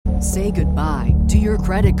Say goodbye to your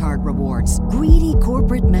credit card rewards. Greedy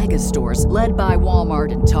corporate mega stores, led by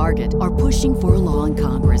Walmart and Target, are pushing for a law in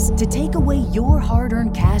Congress to take away your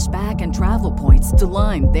hard-earned cash back and travel points to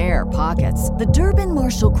line their pockets. The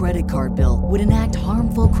Durbin-Marshall credit card bill would enact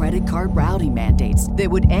harmful credit card routing mandates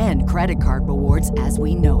that would end credit card rewards as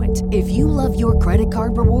we know it. If you love your credit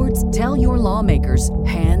card rewards, tell your lawmakers,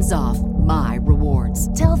 hands off my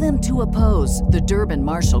rewards. Tell them to oppose the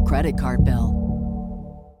Durbin-Marshall credit card bill.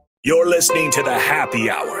 You're listening to The Happy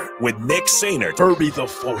Hour with Nick Sainert. Herbie the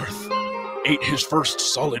Fourth ate his first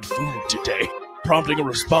solid food today, prompting a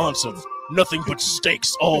response of nothing but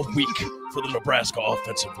steaks all week for the Nebraska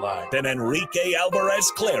offensive line. Then Enrique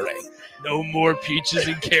Alvarez Clary. No more peaches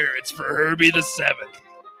and carrots for Herbie the Seventh.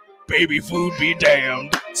 Baby food be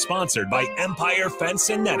damned. Sponsored by Empire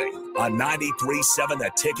Fence and Netting on 93.7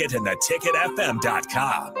 The Ticket and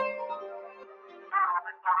theticketfm.com.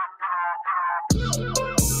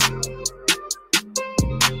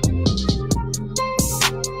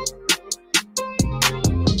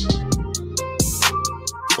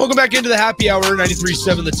 Welcome back into the Happy Hour,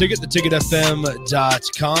 93.7 The Ticket,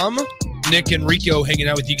 theticketfm.com. Nick and Rico hanging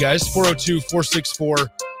out with you guys.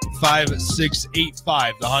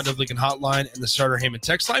 402-464-5685. The Honda of Lincoln hotline and the Starter Heyman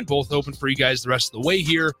text line, both open for you guys the rest of the way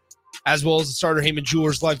here, as well as the Starter Heyman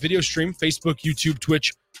Jewelers live video stream, Facebook, YouTube,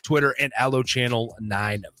 Twitch, Twitter, and Allo Channel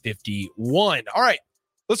 951. All right,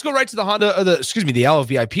 let's go right to the the Allo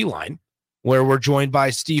VIP line, where we're joined by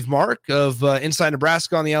Steve Marik of Inside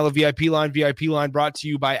Nebraska on the Allo VIP line. VIP line brought to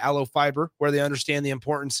you by Allo Fiber, where they understand the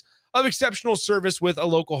importance of exceptional service with a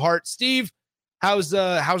local heart. Steve, how's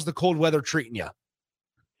the cold weather treating you?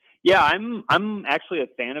 Yeah, I'm actually a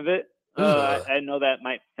fan of it. I know that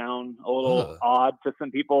might sound a little odd to some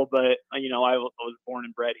people, but I was born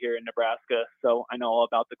and bred here in Nebraska, so I know all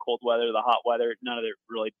about the cold weather, the hot weather. None of it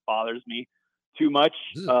really bothers me too much.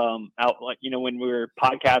 When we were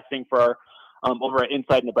podcasting for our over at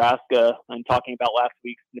Inside Nebraska and talking about last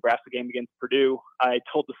week's Nebraska game against Purdue, I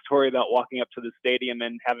told the story about walking up to the stadium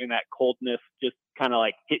and having that coldness just kind of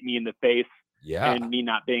like hit me in the face, and me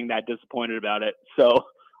not being that disappointed about it. So,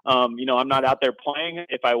 I'm not out there playing.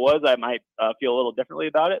 If I was, I might feel a little differently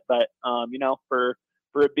about it. But, for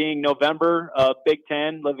it being November, Big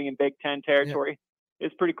Ten, living in Big Ten territory,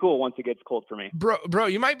 it's pretty cool once it gets cold for me. Bro,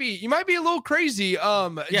 you might be a little crazy.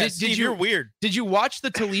 Steve, you're weird. Did you watch the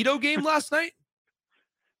Toledo game last night?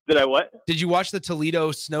 Did I what? Did you watch the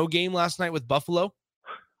Toledo snow game last night with Buffalo?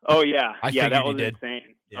 Oh yeah. I that was did.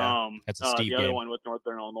 Insane. Yeah, that's a Steve the game. other one with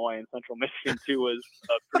Northern Illinois and Central Michigan too was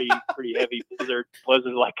a pretty heavy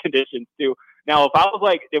blizzard-like conditions too. Now, if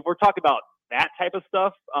we're talking about that type of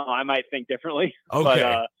stuff, I might think differently.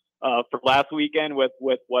 Okay. But for last weekend with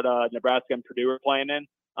what Nebraska and Purdue were playing in,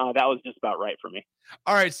 that was just about right for me.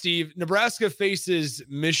 All right, Steve. Nebraska faces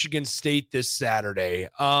Michigan State this Saturday.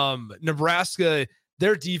 Nebraska,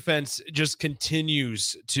 their defense just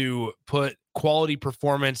continues to put quality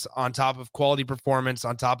performance on top of quality performance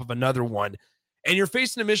on top of another one. And you're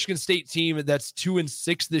facing a Michigan State team that's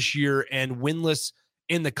 2-6 this year and winless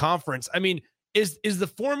in the conference. I mean, is the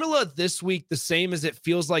formula this week the same as it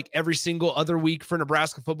feels like every single other week for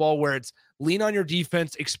Nebraska football, where it's lean on your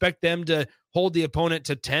defense, expect them to hold the opponent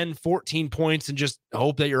to 10, 14 points, and just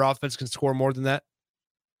hope that your offense can score more than that?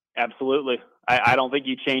 Absolutely. I don't think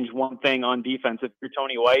you change one thing on defense. If you're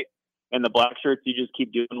Tony White and the black shirts, you just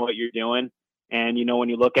keep doing what you're doing. And, when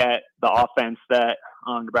you look at the offense that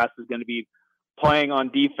Nebraska is going to be playing on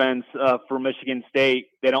defense for Michigan State,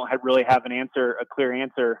 they don't really have a clear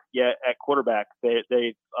answer yet at quarterback. They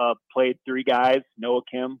played three guys. Noah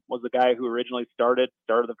Kim was the guy who originally started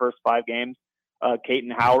the first 5 games.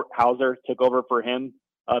 Caton Hauser took over for him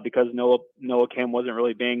because Noah Kim wasn't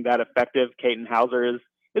really being that effective. Caton Hauser is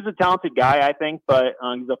a talented guy, I think, but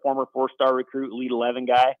he's a former 4-star recruit, Elite 11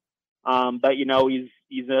 guy. But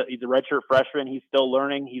he's a redshirt freshman. He's still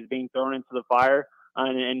learning. He's being thrown into the fire.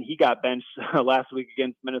 And he got benched last week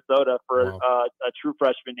against Minnesota for a true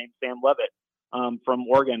freshman named Sam Levitt from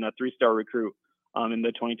Oregon, a 3-star recruit in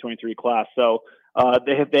the 2023 class. So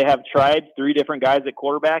they have tried 3 different guys at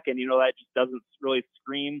quarterback, and that just doesn't really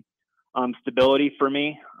scream stability for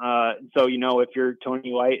me. So if you're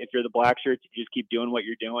Tony White, if you're the black shirts, you just keep doing what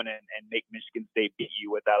you're doing and make Michigan State beat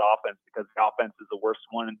you with that offense, because the offense is the worst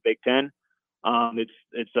one in the Big Ten.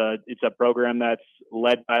 It's a program that's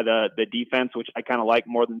led by the defense, which I kind of like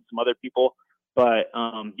more than some other people. But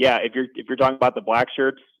if you're talking about the black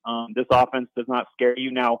shirts, this offense does not scare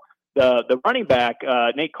you. Now the running back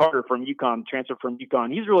Nate Carter from UConn, transferred from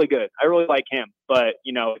UConn, he's really good. I really like him. But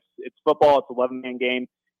it's football. It's a 11-man game.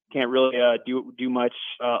 Can't really do much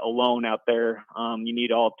alone out there. You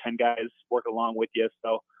need all 10 guys work along with you.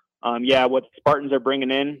 So what the Spartans are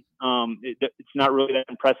bringing in, it's not really that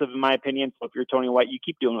impressive in my opinion. So if you're Tony White, you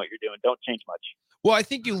keep doing what you're doing. Don't change much. Well, I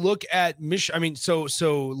think you look at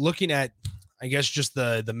so looking at, I guess, just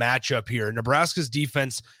the matchup here. Nebraska's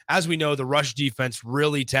defense, as we know, the rush defense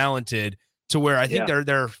really talented to where I think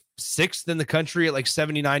they're sixth in the country at like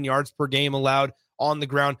 79 yards per game allowed on the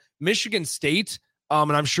ground. Michigan State,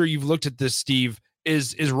 and I'm sure you've looked at this, Steve,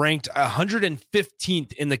 is ranked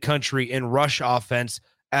 115th in the country in rush offense,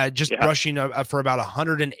 rushing for about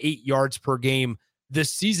 108 yards per game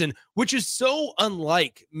this season, which is so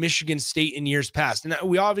unlike Michigan State in years past. And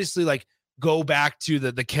we obviously go back to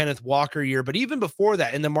the Kenneth Walker year, but even before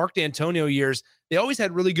that, in the Mark D'Antonio years, they always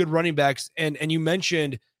had really good running backs. And you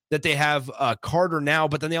mentioned that they have Carter now,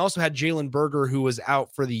 but then they also had Jalen Berger, who was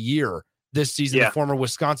out for the year this season, the former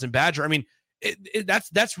Wisconsin Badger. I mean,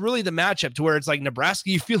 that's really the matchup to where it's like Nebraska,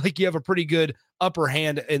 you feel like you have a pretty good upper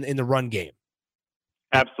hand in the run game.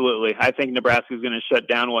 Absolutely. I think Nebraska is going to shut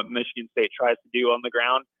down what Michigan State tries to do on the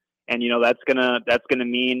ground. And, that's going to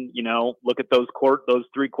mean, look at those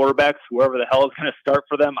three quarterbacks, whoever the hell is going to start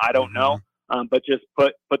for them. I don't know. But just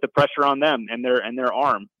put the pressure on them and their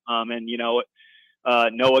arm.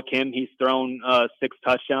 Noah Kim, he's thrown 6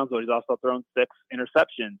 touchdowns, but he's also thrown 6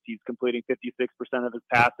 interceptions. He's completing 56% of his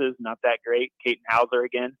passes. Not that great. Caden Hauser,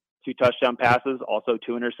 again, 2 touchdown passes, also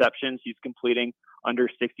 2 interceptions. He's completing under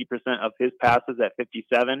 60% of his passes at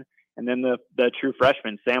 57. And then the true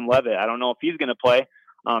freshman, Sam Levitt, I don't know if he's going to play.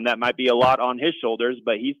 That might be a lot on his shoulders,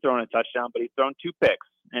 but he's thrown a touchdown, but he's thrown 2 picks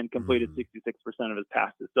and completed 66% of his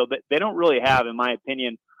passes. So they don't really have, in my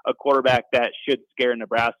opinion, a quarterback that should scare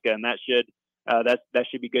Nebraska, and that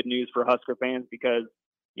should be good news for Husker fans because,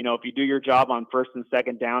 if you do your job on first and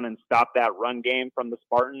second down and stop that run game from the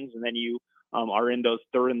Spartans, and then you are in those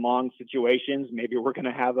third and long situations, maybe we're going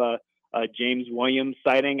to have a James Williams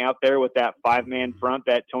sighting out there with that 5-man front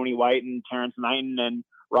that Tony White and Terrence Knighton and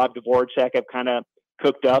Rob Dvorak have kind of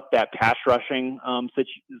cooked up, that pass rushing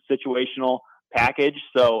situational package.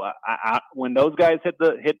 So when those guys hit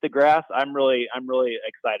the grass, I'm really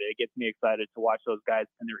excited. It gets me excited to watch those guys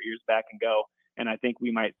pin their ears back and go. And I think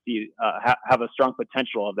we might see have a strong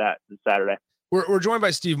potential of that this Saturday. We're joined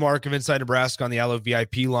by Steve Marik of Inside Nebraska on the Allo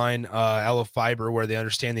VIP line, Allo Fiber, where they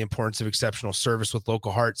understand the importance of exceptional service with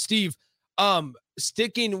local heart. Steve,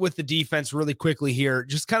 sticking with the defense really quickly here,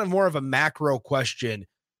 just kind of more of a macro question.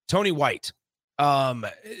 Tony White,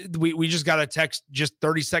 we just got a text just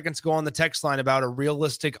 30 seconds ago on the text line about a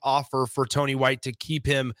realistic offer for Tony White to keep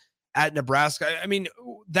him at Nebraska. I mean,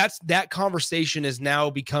 that conversation is now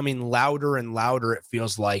becoming louder and louder, it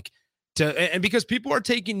feels like. And because people are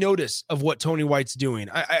taking notice of what Tony White's doing,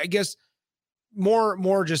 I guess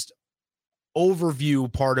more just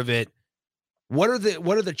overview part of it. What are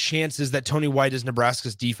the chances that Tony White is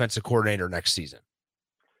Nebraska's defensive coordinator next season?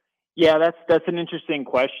 Yeah, that's an interesting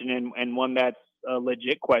question and one that's a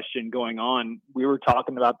legit question going on. We were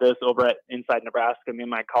talking about this over at Inside Nebraska. Me and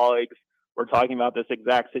my colleagues were talking about this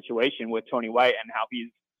exact situation with Tony White and how he's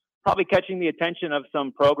probably catching the attention of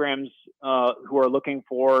some programs who are looking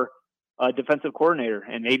for a defensive coordinator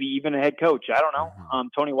and maybe even a head coach. I don't know.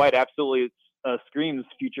 Tony White absolutely screams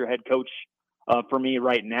future head coach for me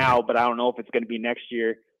right now, but I don't know if it's going to be next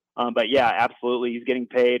year. But yeah, absolutely. He's getting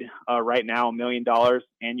paid right now $1 million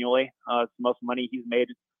annually. It's the most money he's made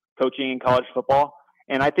coaching in college football.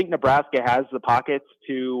 And I think Nebraska has the pockets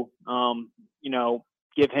to,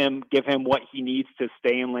 give him what he needs to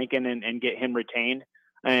stay in Lincoln and get him retained.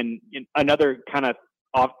 And another kind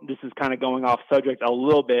of this is kind of going off subject a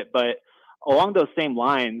little bit, but along those same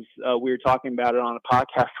lines, we were talking about it on a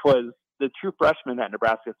podcast, was the true freshmen that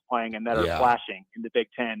Nebraska is playing and that are flashing in the Big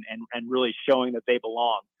Ten and really showing that they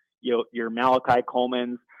belong. Your Malachi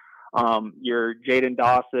Coleman's, your Jaden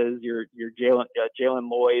Doss's, your Jalen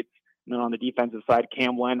Lloyd's, and then on the defensive side,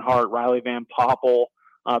 Cam Lenhart, Riley Van Poppel,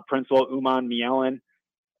 Principal Uman Mielen.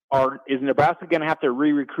 Is Nebraska going to have to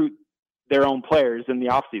re-recruit their own players in the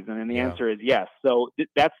offseason? And the answer is yes. So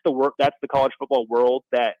that's the college football world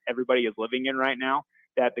that everybody is living in right now,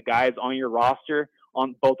 that the guys on your roster,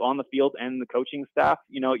 both on the field and the coaching staff,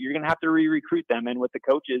 you're going to have to re-recruit them. And with the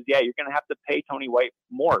coaches, you're going to have to pay Tony White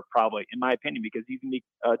more, probably, in my opinion, because he's going to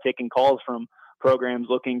be taking calls from programs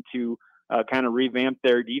looking to kind of revamp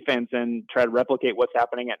their defense and try to replicate what's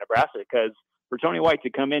happening at Nebraska. Because for Tony White to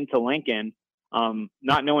come into Lincoln,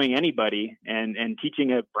 not knowing anybody and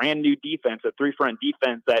teaching a brand new defense, a 3-front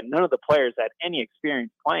defense that none of the players had any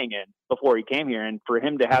experience playing in before he came here. And for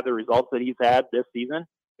him to have the results that he's had this season,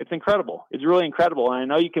 it's incredible. It's really incredible. And I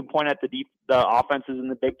know you can point at the offenses in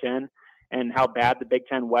the Big Ten and how bad the Big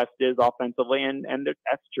Ten West is offensively. And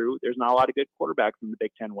that's true. There's not a lot of good quarterbacks in the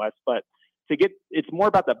Big Ten West, but it's more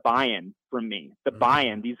about the buy-in from me. The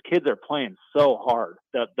buy-in. These kids are playing so hard.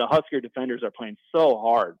 The Husker defenders are playing so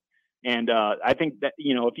hard. And I think that,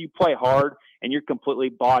 if you play hard and you're completely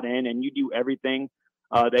bought in and you do everything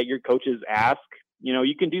that your coaches ask,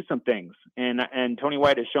 you can do some things. And Tony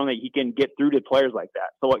White has shown that he can get through to players like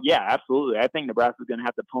that. So, yeah, absolutely. I think Nebraska's going to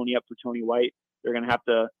have to pony up for Tony White. They're going to have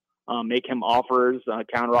to make him offers,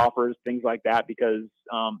 counter offers, things like that, because,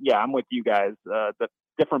 I'm with you guys. The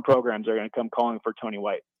different programs are going to come calling for Tony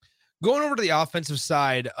White. Going over to the offensive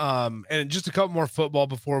side, and just a couple more football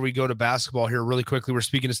before we go to basketball here really quickly. We're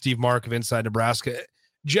speaking to Steve Marik of Inside Nebraska.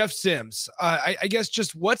 Jeff Sims, I guess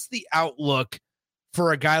just what's the outlook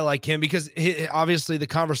for a guy like him? Because obviously the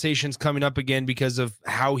conversation's coming up again because of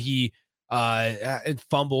how he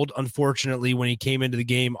fumbled, unfortunately, when he came into the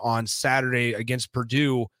game on Saturday against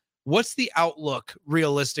Purdue. What's the outlook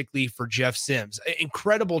realistically for Jeff Sims?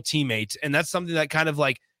 Incredible teammate, and that's something that kind of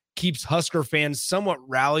like keeps Husker fans somewhat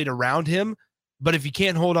rallied around him. But if you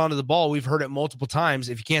can't hold on to the ball, we've heard it multiple times,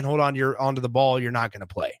 if you can't hold onto the ball, you're not going to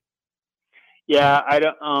play. Yeah, I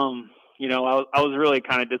don't. I was really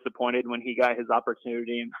kind of disappointed when he got his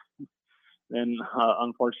opportunity and then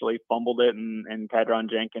unfortunately fumbled it. And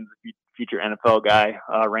Kadron Jenkins, future NFL guy,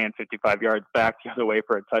 ran 55 yards back the other way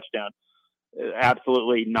for a touchdown.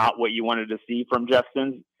 Absolutely not what you wanted to see from Jeff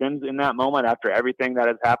Sims in that moment after everything that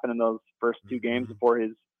has happened in those first two games before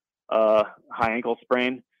his high ankle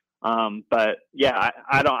sprain. But yeah,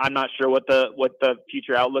 I'm not sure what the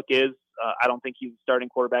future outlook is. I don't think he's starting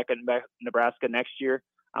quarterback at Nebraska next year.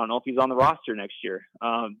 I don't know if he's on the roster next year.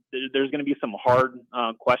 There's going to be some hard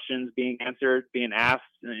questions being asked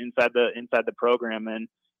inside the program, and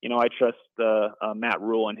I trust Matt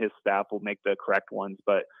Rule and his staff will make the correct ones.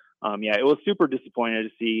 But it was super disappointing to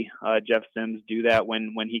see Jeff Sims do that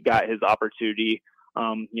when he got his opportunity.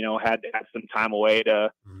 Had some time away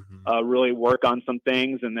to really work on some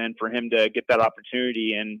things, and then for him to get that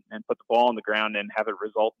opportunity and put the ball on the ground and have it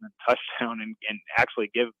result in a touchdown and actually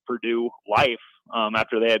give Purdue life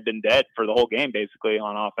after they had been dead for the whole game basically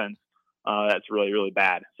on offense. That's really, really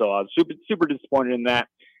bad. So I was super, super disappointed in that.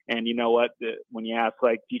 And you know what? When you ask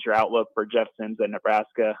like future outlook for Jeff Sims at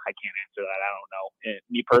Nebraska, I can't answer that. I don't know.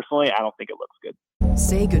 Me personally, I don't think it looks good.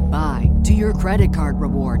 Say goodbye to your credit card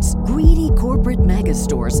rewards. Greedy corporate mega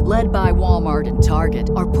stores, led by Walmart and Target,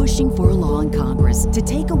 are pushing for a law in Congress to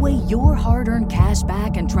take away your hard-earned cash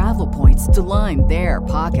back and travel points to line their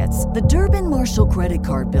pockets. The Durbin-Marshall credit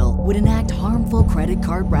card bill would enact harmful credit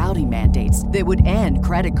card routing mandates that would end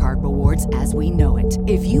credit card rewards as we know it.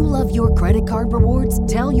 If you love your credit card rewards,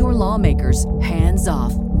 tell your lawmakers, hands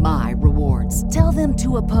off my rewards. Tell them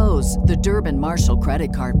to oppose the Durbin-Marshall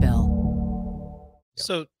credit card bill.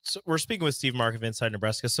 So we're speaking with Steve Marik of Inside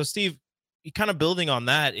Nebraska. So Steve, you kind of building on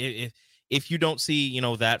that, if you don't see,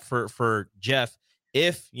 that for Jeff,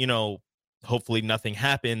 if, hopefully nothing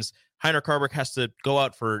happens, Heiner Carberg has to go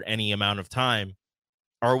out for any amount of time.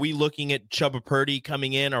 Are we looking at Chubba Purdy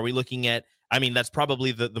coming in? Are we looking at, that's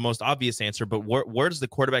probably the most obvious answer, but where does the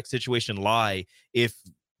quarterback situation lie if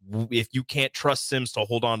you can't trust Sims to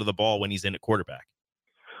hold on to the ball when he's in at quarterback?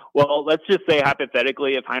 Well, let's just say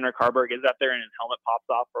hypothetically, if Heiner Carberg is out there and his helmet pops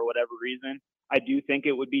off for whatever reason, I do think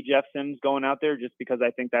it would be Jeff Sims going out there just because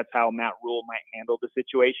I think that's how Matt Rule might handle the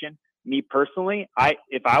situation. Me personally,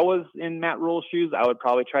 if I was in Matt Rule's shoes, I would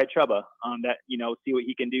probably try Chubba. See what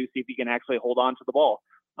he can do, see if he can actually hold on to the ball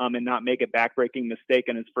and not make a backbreaking mistake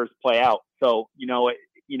in his first play out. So,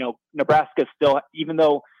 Nebraska still, even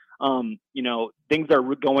though things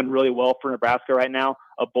are going really well for Nebraska right now.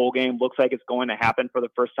 A bowl game looks like it's going to happen for the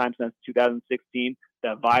first time since 2016.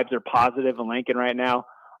 The vibes are positive in Lincoln right now.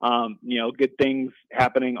 Good things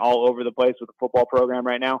happening all over the place with the football program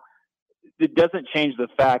right now. It doesn't change the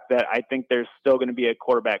fact that I think there's still going to be a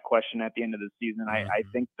quarterback question at the end of the season. I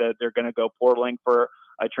think that they're going to go portaling for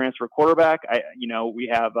a transfer quarterback. We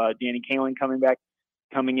have Danny Kaling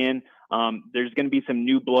coming in. There's going to be some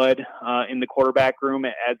new blood in the quarterback room,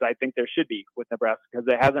 as I think there should be with Nebraska, because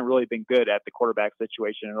it hasn't really been good at the quarterback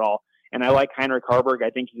situation at all. And I like Heiner Carberg. I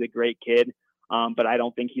think he's a great kid, but I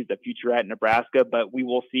don't think he's the future at Nebraska. But we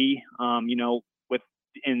will see,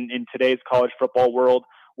 in today's college football world,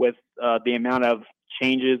 with the amount of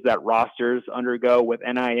changes that rosters undergo with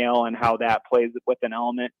NIL and how that plays with an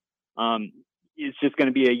element. It's just going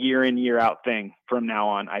to be a year in, year out thing from now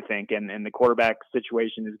on, I think. And the quarterback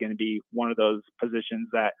situation is going to be one of those positions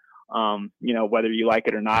that, whether you like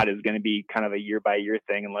it or not, is going to be kind of a year by year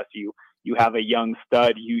thing, unless you have a young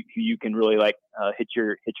stud you can really hitch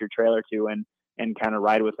your trailer to and kind of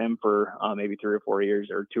ride with him for maybe 3 or 4 years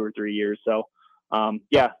or 2 or 3 years. So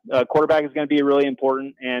quarterback is going to be really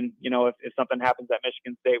important. And, if something happens at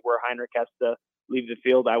Michigan State where Heinrich has to leave the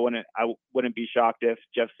field, I wouldn't be shocked if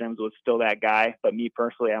Jeff Sims was still that guy. But me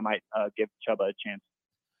personally, I might give Chuba a chance.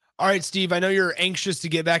 All right, Steve, I know you're anxious to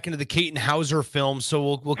get back into the Caton Hauser film,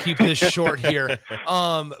 so we'll keep this short here.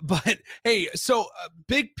 But hey, so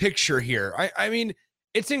big picture here. I mean,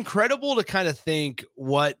 it's incredible to kind of think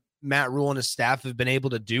what Matt Rule and his staff have been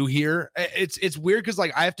able to do here. It's weird because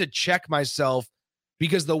I have to check myself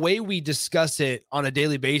because the way we discuss it on a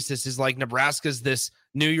daily basis is like Nebraska's this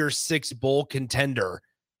New Year's Six bowl contender,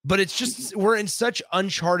 but it's just we're in such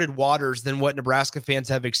uncharted waters than what Nebraska fans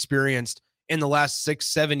have experienced in the last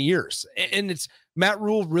 6-7 years. And it's Matt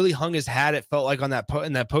Rule really hung his hat. It felt like on that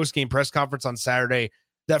in that post-game press conference on Saturday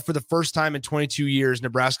that for the first time in 22 years,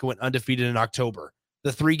 Nebraska went undefeated in October,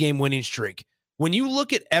 the 3-game winning streak. When you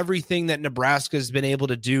look at everything that Nebraska has been able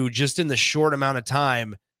to do just in the short amount of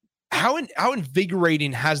time, how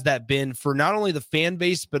invigorating has that been for not only the fan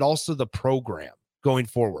base, but also the program going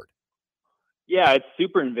forward? Yeah, it's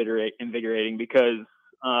super invigorating because,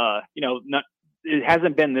 it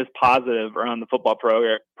hasn't been this positive around the football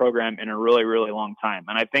program in a really, really long time.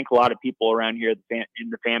 And I think a lot of people around here in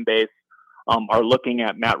the fan base are looking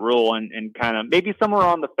at Matt Rule and kind of maybe somewhere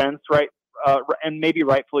on the fence, right? And maybe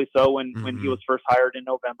rightfully so when he was first hired in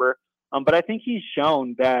November. But I think he's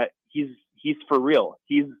shown that he's for real.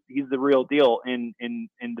 He's the real deal in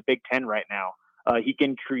the Big Ten right now. He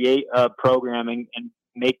can create a program and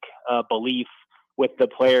make belief with the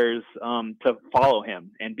players to follow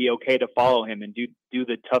him and be okay to follow him and do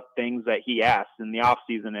the tough things that he asks in the off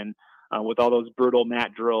season and with all those brutal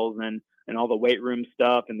mat drills and all the weight room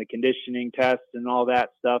stuff and the conditioning tests and all that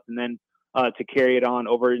stuff. And then to carry it on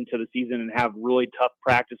over into the season and have really tough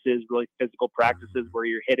practices, really physical practices where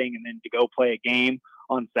you're hitting and then to go play a game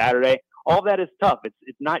on Saturday. All that is tough.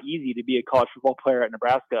 It's not easy to be a college football player at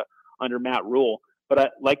Nebraska under Matt Rule.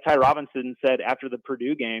 But like Ty Robinson said after the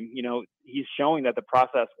Purdue game, he's showing that the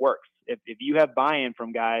process works. If you have buy-in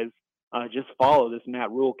from guys, just follow this Matt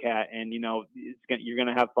Rule cat, and you're going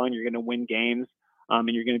to have fun. You're going to win games, and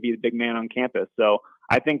you're going to be the big man on campus. So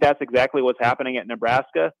I think that's exactly what's happening at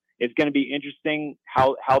Nebraska. It's going to be interesting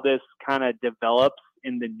how this kind of develops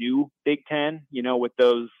in the new Big Ten.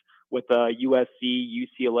 With USC,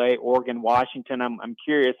 UCLA, Oregon, Washington. I'm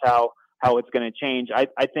curious how it's going to change.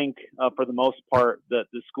 I think for the most part, the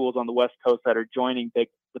schools on the West Coast that are joining the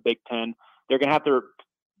Big Ten, they're going to have to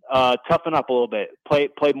toughen up a little bit,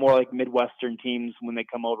 play more like Midwestern teams when they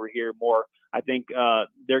come over here more. I think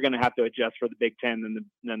they're going to have to adjust for the Big Ten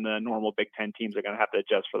than the normal Big Ten teams are going to have to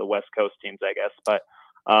adjust for the West Coast teams, I guess. But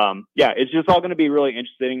it's just all going to be really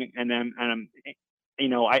interesting. And then,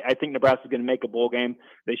 I think Nebraska's going to make a bowl game.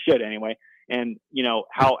 They should anyway. And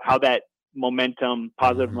how that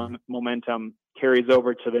positive momentum carries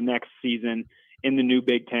over to the next season in the new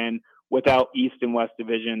Big Ten without East and West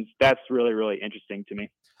divisions. That's really, really interesting to me.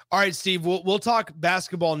 All right, Steve, we'll talk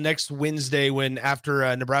basketball next Wednesday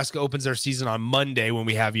after Nebraska opens their season on Monday when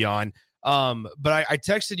we have you on. But I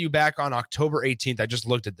texted you back on October 18th. I just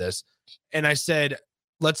looked at this and I said,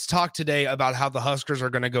 let's talk today about how the Huskers are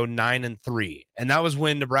going to go 9-3. And that was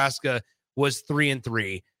when Nebraska was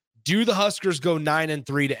 3-3. Do the Huskers go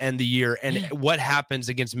 9-3 to end the year? And what happens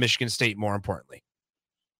against Michigan State, more importantly?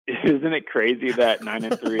 Isn't it crazy that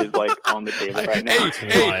 9-3 is like on the table right now?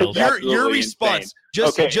 Hey, your response.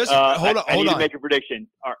 Just hold on. I need to make a prediction.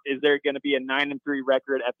 Is there going to be a 9-3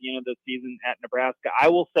 record at the end of the season at Nebraska? I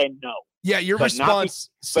will say no. Yeah, your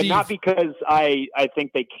response, but not because I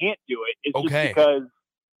think they can't do it. It's just because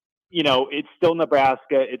it's still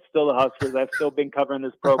Nebraska. It's still the Huskers. I've still been covering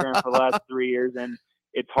this program for the last 3 years, and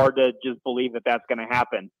it's hard to just believe that that's going to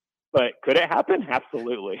happen. But could it happen?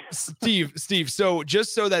 Absolutely. Steve, so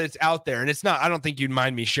just so that it's out there, and it's not, I don't think you'd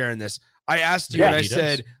mind me sharing this. I asked you and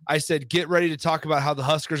I said, get ready to talk about how the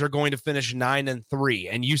Huskers are going to finish 9-3.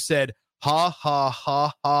 And you said, ha, ha,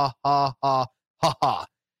 ha, ha, ha, ha, ha, ha.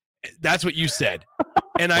 That's what you said.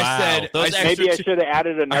 And I said, maybe I should have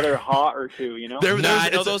added another ha or two,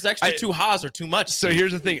 those extra two ha's are too much. So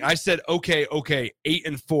here's the thing. I said, okay,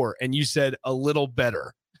 8-4. And you said a little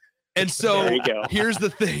better. And so here's the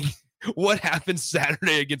thing. What happens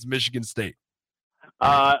Saturday against Michigan State?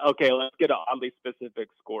 Okay, let's get an oddly specific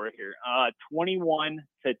score here.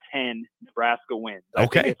 21-10, Nebraska wins. I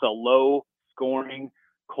think it's a low scoring,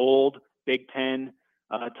 cold Big Ten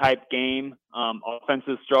type game.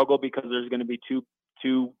 Offenses struggle because there's going to be two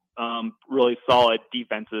really solid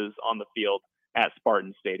defenses on the field at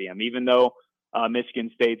Spartan Stadium. Even though Michigan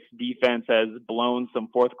State's defense has blown some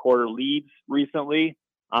fourth quarter leads recently,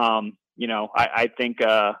 I think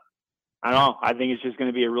I don't know. I think it's just going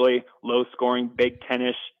to be a really low-scoring Big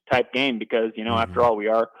Ten-ish type game because, after all, we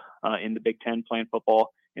are in the Big Ten playing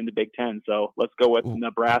football in the Big Ten. So let's go with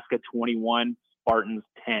Nebraska 21, Spartans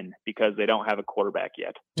 10 because they don't have a quarterback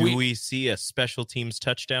yet. Do we see a special teams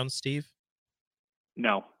touchdown, Steve?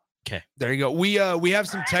 No. Okay. There you go. We have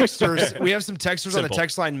some texters. We have some texters on the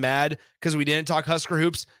text line mad because we didn't talk Husker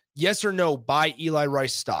hoops. Yes or no, buy Eli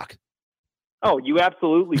Rice stock? Oh, you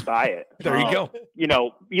absolutely buy it. There you go.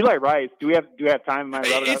 Eli Rice. Do we have time? Am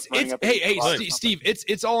I Steve.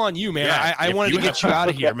 It's all on you, man. Yeah, I wanted to get you out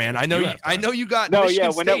of here, man. I know you got no.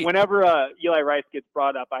 Michigan Yeah. State. Whenever Eli Rice gets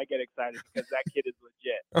brought up, I get excited because that kid is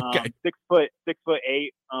legit. Okay.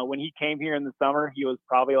 6'8". When he came here in the summer, he was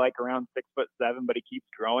probably like around 6'7", but he keeps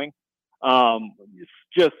growing. It's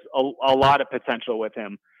just a lot of potential with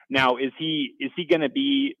him. Now, is he going to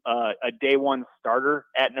be a day one starter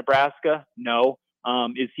at Nebraska? No.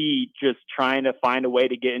 Is he just trying to find a way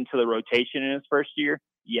to get into the rotation in his first year?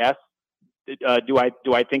 Yes. Do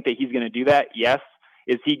I think that he's going to do that? Yes.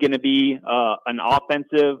 Is he going to be an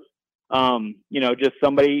offensive, just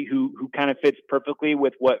somebody who kind of fits perfectly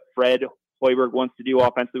with what Fred Hoiberg wants to do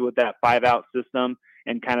offensively with that 5-out system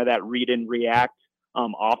and kind of that read and react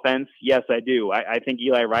offense? Yes, I do. I think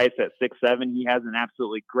Eli Rice at 6'7", he has an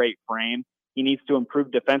absolutely great frame. He needs to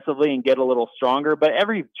improve defensively and get a little stronger, but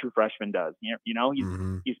every true freshman does.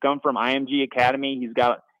 He's come from IMG Academy. He's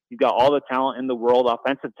got all the talent in the world,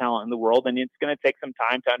 offensive talent in the world, and it's going to take some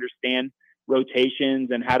time to understand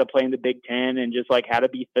rotations and how to play in the Big Ten and just like how to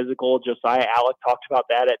be physical. Josiah Alec talked about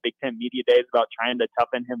that at Big Ten Media Days about trying to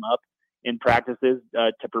toughen him up in practices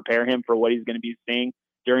to prepare him for what he's going to be seeing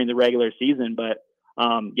during the regular season. But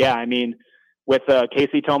with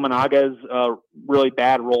Casey Tominaga's really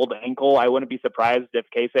bad rolled ankle, I wouldn't be surprised if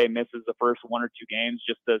Casey misses the first 1 or 2 games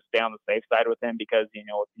just to stay on the safe side with him because, if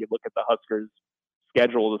you look at the Huskers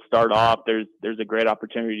schedule to start off, there's a great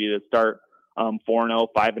opportunity to start 4-0,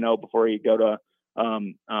 5-0 before you go to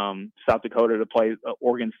South Dakota to play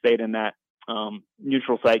Oregon State in that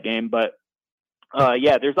neutral site game. But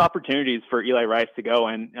there's opportunities for Eli Rice to go,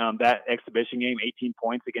 and that exhibition game, 18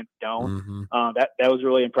 points against Doane, that was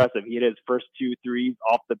really impressive. He hit his first 2 threes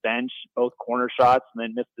off the bench, both corner shots, and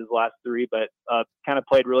then missed his last 3, but kind of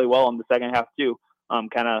played really well in the second half too.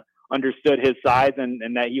 Kind of understood his size and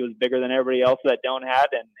that he was bigger than everybody else that Doane had,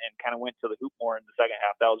 and kind of went to the hoop more in the second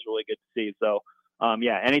half. That was really good to see. So,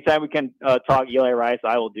 anytime we can talk Eli Rice,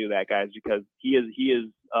 I will do that, guys, because he is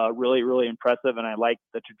really, really impressive, and I like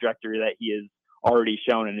the trajectory that he is already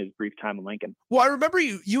shown in his brief time in Lincoln. Well, I remember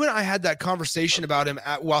you and I had that conversation about him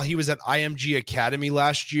while he was at IMG Academy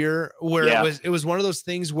last year, where it was one of those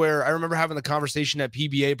things where I remember having the conversation at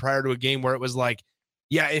PBA prior to a game where it was like,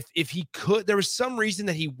 if he could, there was some reason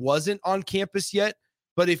that he wasn't on campus yet,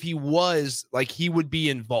 but if he was, like, he would be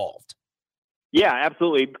involved. Yeah,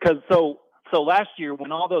 absolutely. Because so last year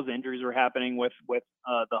when all those injuries were happening with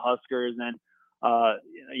the Huskers and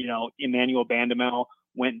Emmanuel Bandamel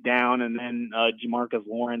went down, and then Jamarcus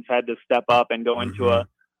Lawrence had to step up and go into a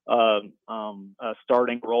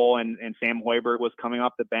starting role, and Sam Hoiberg was coming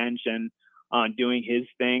off the bench and doing his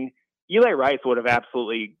thing. Eli Rice would have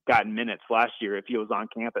absolutely gotten minutes last year if he was on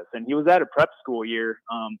campus, and he was at a prep school year.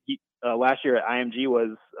 Last year at IMG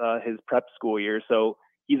was his prep school year, so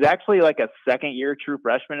he's actually like a second-year true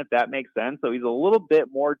freshman, if that makes sense. So he's a little bit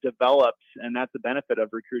more developed, and that's the benefit of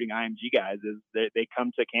recruiting IMG guys is they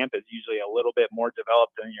come to campus usually a little bit more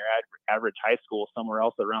developed than your average high school somewhere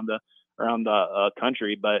else around the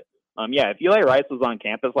country. But if Eli Rice was on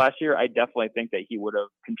campus last year, I definitely think that he would have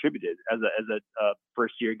contributed as a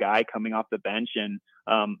first-year guy coming off the bench, and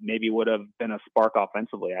maybe would have been a spark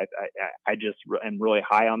offensively. I just am really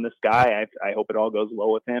high on this guy. I hope it all goes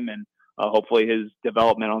well with him, and hopefully his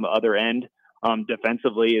development on the other end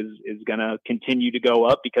defensively is going to continue to go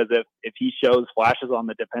up, because if he shows flashes on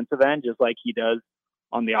the defensive end, just like he does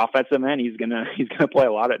on the offensive end, he's going to play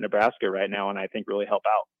a lot at Nebraska right now, and I think really help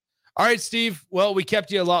out. All right, Steve. Well, we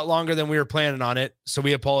kept you a lot longer than we were planning on it, so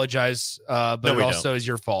we apologize. But it also is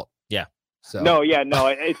your fault. Yeah. So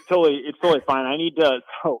it's totally fine. I need to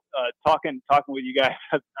talking with you guys.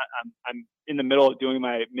 I'm in the middle of doing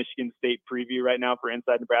my Michigan State preview right now for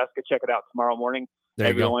Inside Nebraska. Check it out tomorrow morning,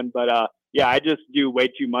 everyone. But I just do way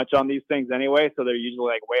too much on these things anyway, so they're usually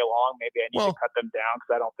like way long. Maybe I need to cut them down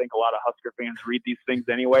because I don't think a lot of Husker fans read these things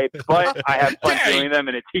anyway. But I have fun doing them,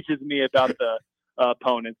 and it teaches me about the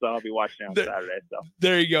opponents that I'll be watching on Saturday. So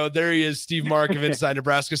there you go. There he is, Steve Marik of Inside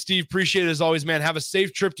Nebraska. Steve, appreciate it as always, man. Have a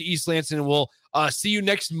safe trip to East Lansing, and we'll see you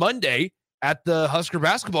next Monday at the Husker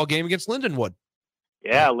basketball game against Lindenwood.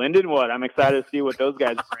 Yeah, Lindenwood. I'm excited to see what those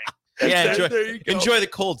guys bring. Yeah, There you go. enjoy the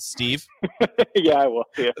cold, Steve. Yeah, I will.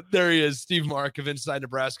 Yeah. There he is, Steve Mark of Inside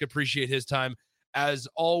Nebraska. Appreciate his time. As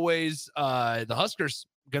always, the Huskers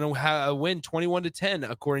going to win 21-10,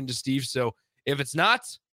 according to Steve. So if it's not,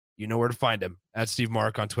 you know where to find him, at Steve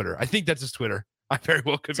Mark on Twitter. I think that's his Twitter. I very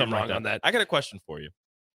well could be wrong on that. I got a question for you.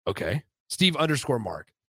 Okay. Steve_Mark.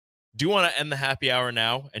 Do you want to end the happy hour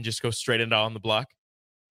now and just go straight into On the Block?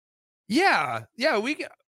 Yeah.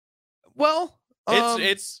 Well,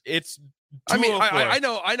 it's I mean, 2:04. I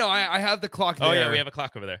know. I have the clock there. Oh yeah, we have a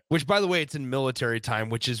clock over there. Which, by the way, it's in military time,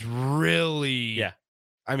 which is really,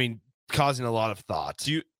 I mean, causing a lot of thoughts.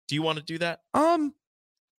 Do you want to do that?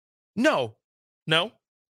 No.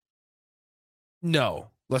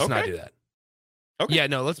 Let's not do that. Okay. Yeah,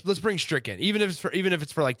 no. Let's bring Strick in, even if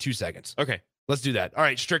it's for like 2 seconds. Okay. Let's do that. All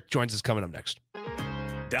right, Strick joins us coming up next.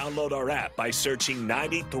 Download our app by searching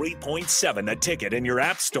 93.7 The Ticket in your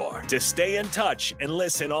app store to stay in touch and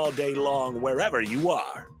listen all day long wherever you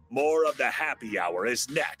are. More of the happy hour is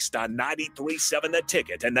next on 93.7 The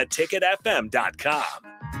Ticket and theticketfm.com.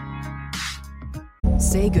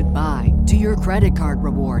 Say goodbye to your credit card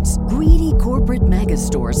rewards. Greedy corporate mega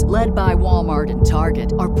stores, led by Walmart and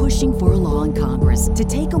Target, are pushing for a law in Congress to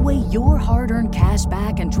take away your hard-earned cash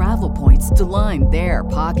back and travel points to line their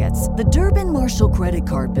pockets. The Durbin-Marshall credit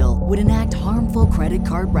card bill would enact harmful credit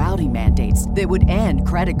card routing mandates that would end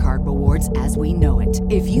credit card rewards as we know it.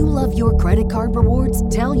 If you love your credit card rewards,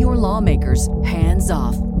 tell your lawmakers, hands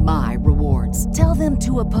off my rewards. Tell them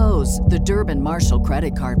to oppose the Durbin-Marshall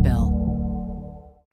credit card bill.